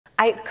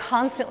I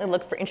constantly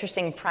look for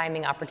interesting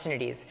priming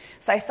opportunities.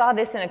 So I saw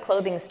this in a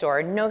clothing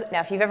store. Now,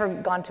 if you've ever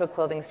gone to a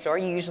clothing store,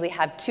 you usually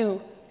have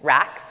two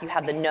racks. You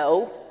have the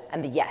no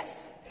and the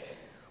yes.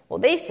 Well,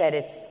 they said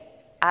it's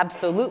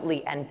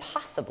absolutely and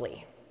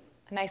possibly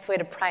a nice way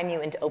to prime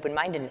you into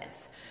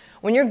open-mindedness.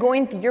 When you're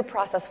going through your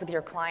process with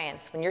your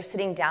clients, when you're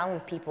sitting down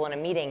with people in a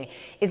meeting,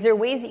 is there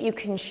ways that you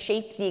can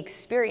shape the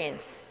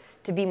experience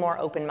to be more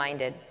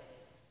open-minded?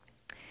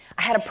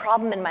 I had a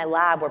problem in my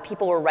lab where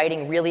people were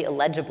writing really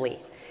illegibly,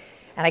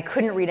 and I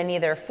couldn't read any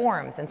of their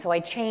forms, and so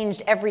I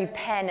changed every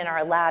pen in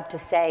our lab to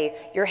say,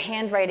 your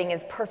handwriting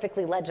is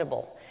perfectly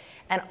legible,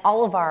 and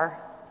all of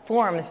our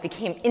forms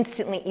became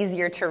instantly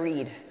easier to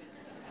read.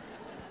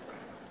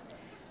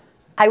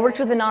 I worked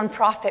with a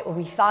nonprofit where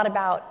we thought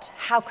about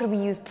how could we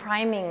use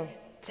priming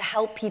to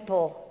help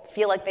people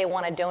feel like they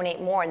want to donate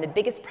more, and the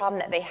biggest problem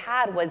that they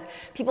had was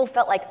people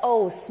felt like,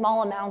 oh,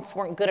 small amounts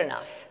weren't good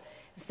enough,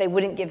 so they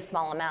wouldn't give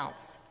small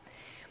amounts.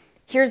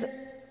 Here's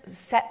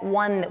set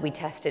 1 that we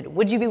tested.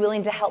 Would you be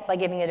willing to help by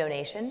giving a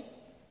donation?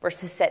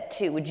 Versus set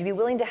 2, would you be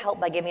willing to help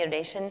by giving a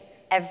donation?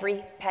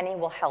 Every penny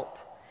will help.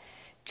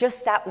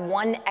 Just that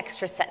one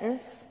extra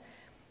sentence,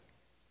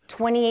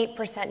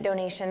 28%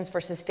 donations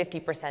versus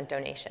 50%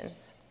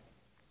 donations.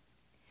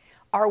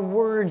 Our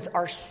words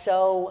are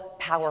so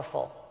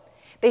powerful.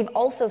 They've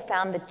also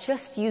found that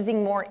just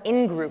using more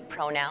in-group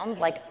pronouns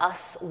like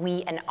us,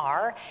 we, and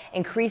our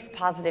increase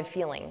positive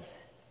feelings.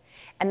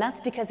 And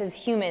that's because as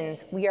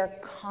humans, we are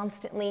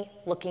constantly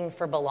looking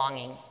for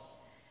belonging.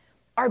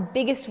 Our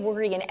biggest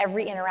worry in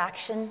every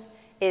interaction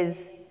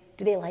is,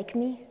 do they like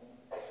me?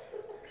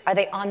 Are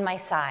they on my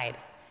side?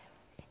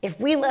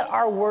 If we let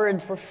our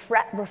words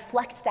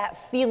reflect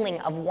that feeling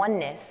of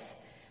oneness,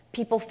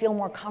 people feel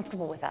more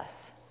comfortable with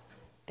us.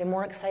 They're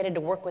more excited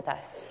to work with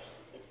us.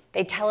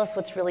 They tell us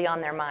what's really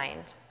on their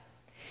mind.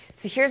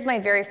 So here's my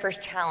very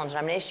first challenge, and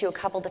I'm going to issue a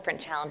couple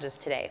different challenges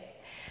today.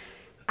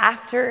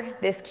 After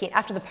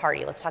the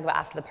party, let's talk about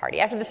after the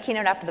party. After this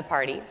keynote, after the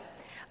party,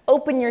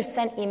 open your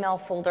sent email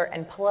folder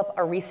and pull up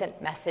a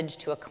recent message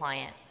to a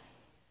client.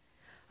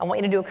 I want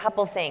you to do a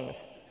couple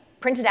things.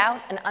 Print it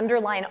out and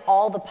underline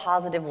all the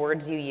positive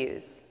words you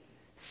use.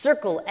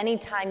 Circle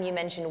anytime you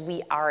mention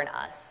we, are, and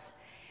us.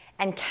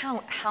 And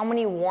count how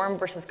many warm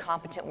versus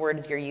competent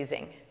words you're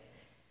using.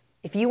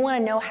 If you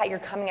want to know how you're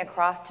coming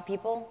across to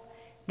people,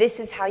 this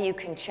is how you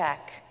can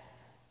check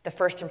the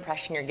first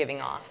impression you're giving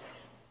off.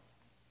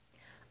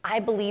 I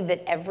believe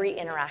that every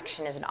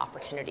interaction is an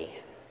opportunity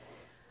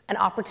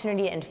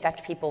to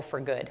infect people for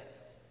good.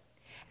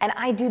 And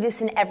I do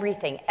this in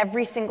everything.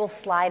 Every single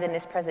slide in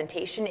this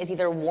presentation is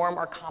either warm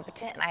or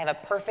competent, and I have a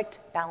perfect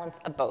balance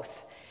of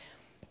both.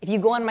 If you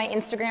go on my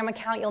Instagram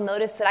account, you'll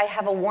notice that I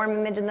have a warm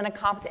image and then a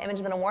competent image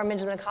and then a warm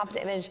image and then a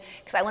competent image,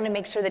 because I want to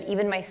make sure that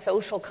even my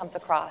social comes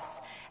across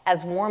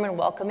as warm and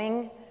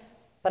welcoming,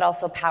 but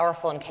also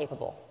powerful and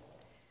capable.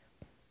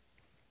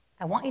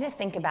 I want you to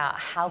think about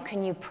how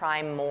can you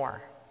prime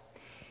more.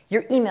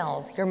 Your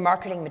emails, your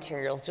marketing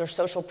materials, your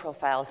social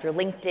profiles, your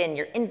LinkedIn,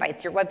 your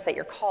invites, your website,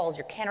 your calls,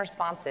 your canned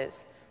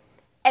responses.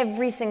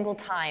 Every single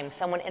time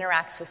someone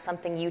interacts with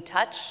something you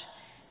touch,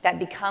 that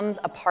becomes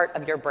a part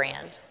of your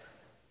brand.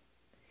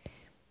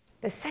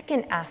 The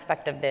second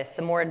aspect of this,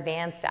 the more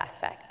advanced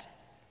aspect,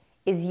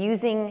 is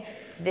using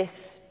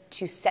this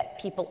to set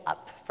people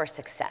up for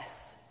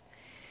success.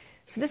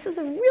 So this is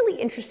a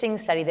really interesting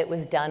study that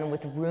was done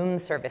with room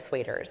service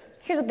waiters.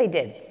 Here's what they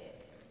did.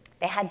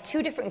 They had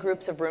 2 different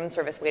groups of room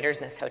service waiters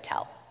in this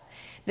hotel.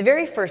 The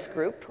very first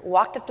group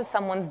walked up to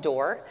someone's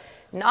door,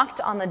 knocked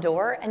on the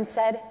door, and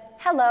said,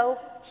 "Hello,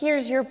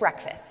 here's your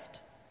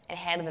breakfast," and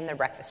handed them their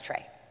breakfast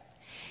tray.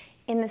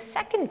 In the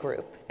second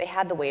group, they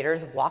had the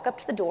waiters walk up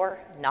to the door,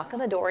 knock on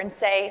the door, and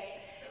say,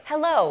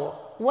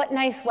 "Hello, what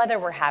nice weather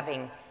we're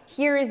having.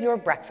 Here is your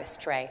breakfast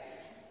tray."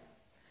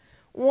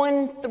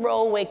 One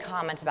throwaway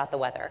comment about the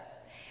weather.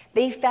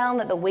 They found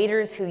that the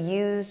waiters who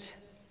used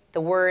the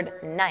word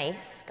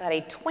nice got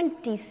a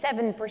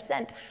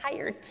 27%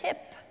 higher tip.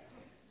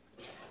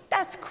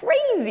 That's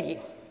crazy.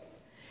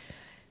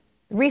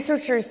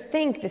 Researchers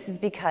think this is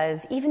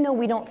because even though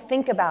we don't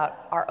think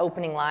about our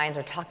opening lines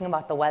or talking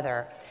about the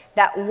weather,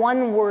 that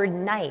one word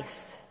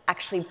nice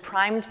actually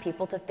primed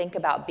people to think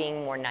about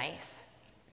being more nice.